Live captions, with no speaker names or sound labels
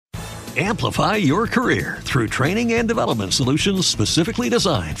Amplify your career through training and development solutions specifically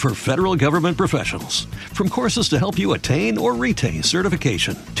designed for federal government professionals. From courses to help you attain or retain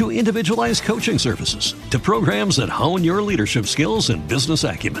certification, to individualized coaching services, to programs that hone your leadership skills and business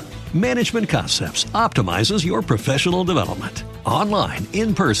acumen, Management Concepts optimizes your professional development. Online,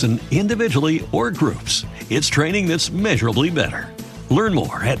 in person, individually, or groups, it's training that's measurably better. Learn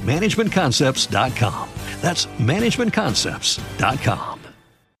more at managementconcepts.com. That's managementconcepts.com.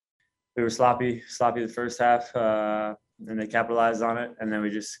 We were sloppy the first half, and they capitalized on it, and then we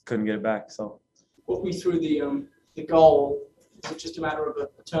just couldn't get it back. So, walk me through the goal. Is it just a matter of a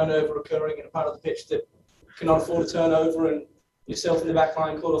turnover occurring in a part of the pitch that cannot afford a turnover, and yourself in the back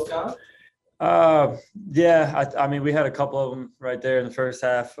line caught off guard? Yeah, I mean, we had a couple of them right there in the first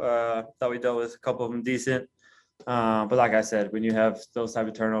half. Thought we dealt with a couple of them decent. But like I said, when you have those type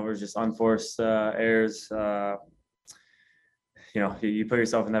of turnovers, just unforced errors, you put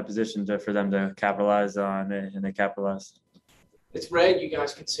yourself in that position for them to capitalize on it, and they capitalized. It's rare you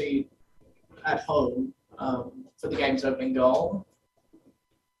guys concede at home for the game's opening goal.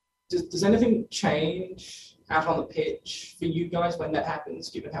 Does anything change out on the pitch for you guys when that happens,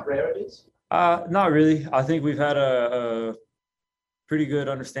 given how rare it is? Not really. I think we've had a pretty good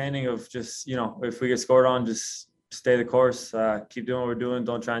understanding of just, if we get scored on, just stay the course, keep doing what we're doing,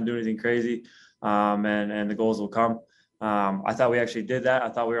 don't try and do anything crazy, and the goals will come. I thought we actually did that. I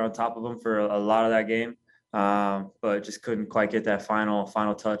thought we were on top of them for a lot of that game, but just couldn't quite get that final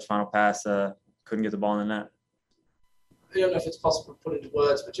touch, final pass. Couldn't get the ball in the net. I don't know if it's possible to put into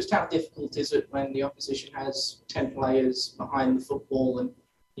words, but just how difficult is it when the opposition has 10 players behind the football and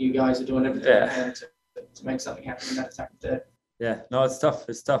you guys are doing everything you can to make something happen in that attack there? Yeah, no, it's tough.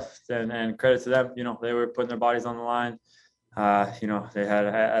 It's tough. And credit to them. They were putting their bodies on the line. They had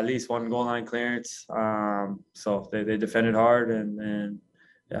at least one goal line clearance. So they defended hard and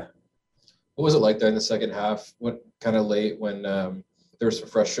yeah. What was it like there in the second half? What kind of late when there was some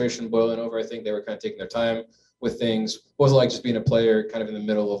frustration boiling over? I think they were kind of taking their time with things. What was it like just being a player kind of in the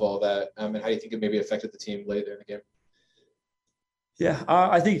middle of all that? And how do you think it maybe affected the team later in the game? Yeah,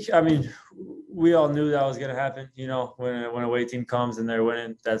 I mean, we all knew that was going to happen. When an away team comes and they're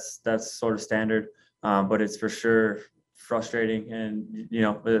winning, that's sort of standard. But it's for sure frustrating. And,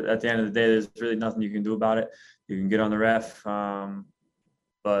 at the end of the day, there's really nothing you can do about it. You can get on the ref.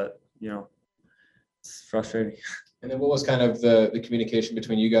 But, it's frustrating. And then what was kind of the communication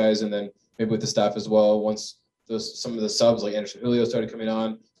between you guys and then maybe with the staff as well? Once some of the subs like Anderson Julio started coming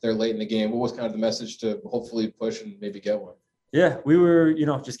on, they're late in the game. What was kind of the message to hopefully push and maybe get one? Yeah, we were,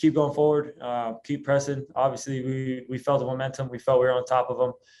 just keep going forward, keep pressing. Obviously, we felt the momentum. We felt we were on top of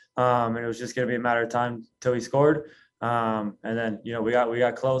them, and it was just going to be a matter of time till he scored. And then, we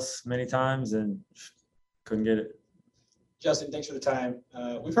got close many times and couldn't get it. Justin, thanks for the time.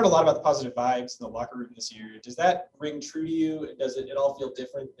 We've heard a lot about the positive vibes in the locker room this year. Does that ring true to you? Does it all feel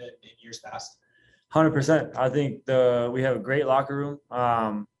different than in years past? 100%. I think we have a great locker room.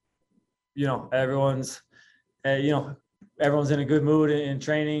 Everyone's in a good mood in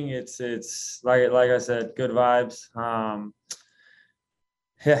training. It's like I said, good vibes.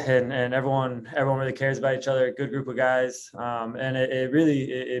 And everyone really cares about each other. Good group of guys. And it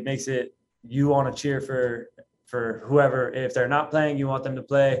really makes it, you want to cheer for whoever. If they're not playing, you want them to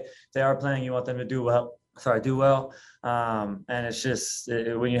play. If they are playing, you want them to do well. And it's just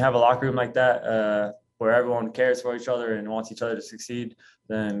when you have a locker room like that, where everyone cares for each other and wants each other to succeed,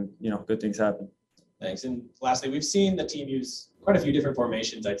 then good things happen. Thanks. And lastly, we've seen the team use quite a few different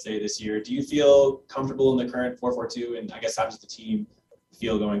formations, I'd say, this year. Do you feel comfortable in the current 4-4-2? And I guess how does the team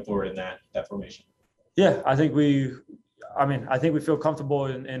feel going forward in that formation? Yeah, I think we feel comfortable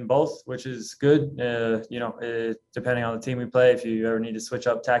in both, which is good. Depending on the team we play, if you ever need to switch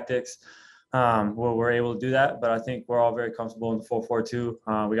up tactics, we're able to do that. But I think we're all very comfortable in the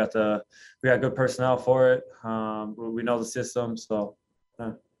 4-4-2. We got good personnel for it. We know the system, so.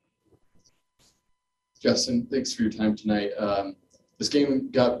 Justin, thanks for your time tonight. This game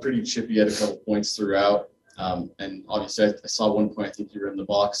got pretty chippy at a couple points throughout. And obviously, I saw one point, I think you were in the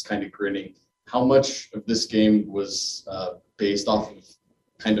box kind of grinning. How much of this game was based off of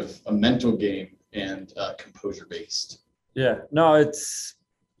kind of a mental game and composure based? Yeah, no, it's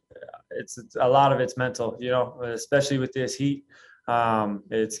a lot of it's mental, especially with this heat.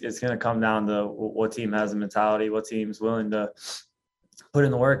 It's going to come down to what team has the mentality, what team's willing to put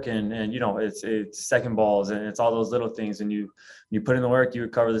in the work, and it's second balls, and it's all those little things. And you put in the work, you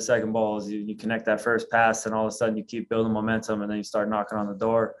recover the second balls, you connect that first pass, and all of a sudden you keep building momentum, and then you start knocking on the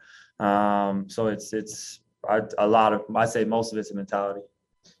door. So it's a lot of, I'd say most of it's a mentality.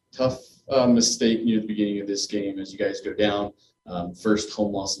 tough mistake near the beginning of this game as you guys go down. First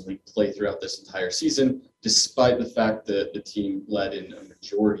home loss in league play throughout this entire season, despite the fact that the team led in a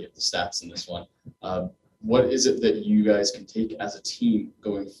majority of the stats in this one. What is it that you guys can take as a team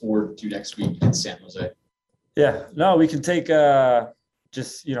going forward to next week in San Jose? Yeah, no, we can take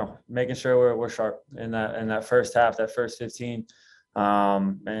just, making sure we're sharp in that first half, that first 15,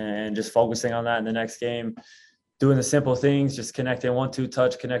 and just focusing on that in the next game, doing the simple things, just connecting 1-2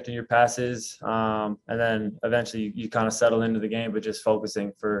 touch, connecting your passes. And then eventually you kind of settle into the game, but just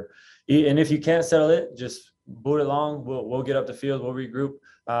focusing and if you can't settle it, just boot it long. We'll get up the field, we'll regroup.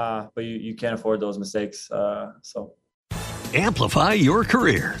 But you can't afford those mistakes. Amplify your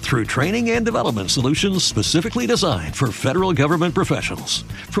career through training and development solutions specifically designed for federal government professionals.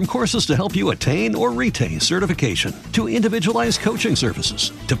 From courses to help you attain or retain certification, to individualized coaching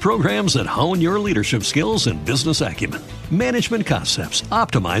services, to programs that hone your leadership skills and business acumen, Management Concepts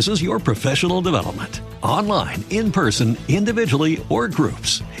optimizes your professional development. Online, in person, individually, or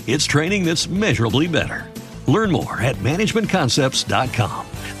groups, it's training that's measurably better. Learn more at managementconcepts.com.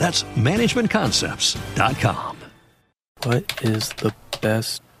 That's managementconcepts.com. What is the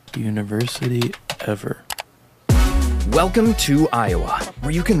best university ever? Welcome to Iowa,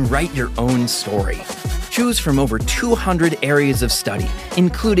 where you can write your own story. Choose from over 200 areas of study,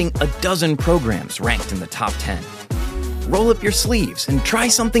 including a dozen programs ranked in the top 10. Roll up your sleeves and try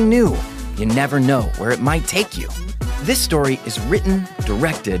something new. You never know where it might take you. This story is written,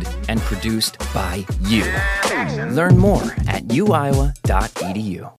 directed, and produced by you. Learn more at uiowa.edu.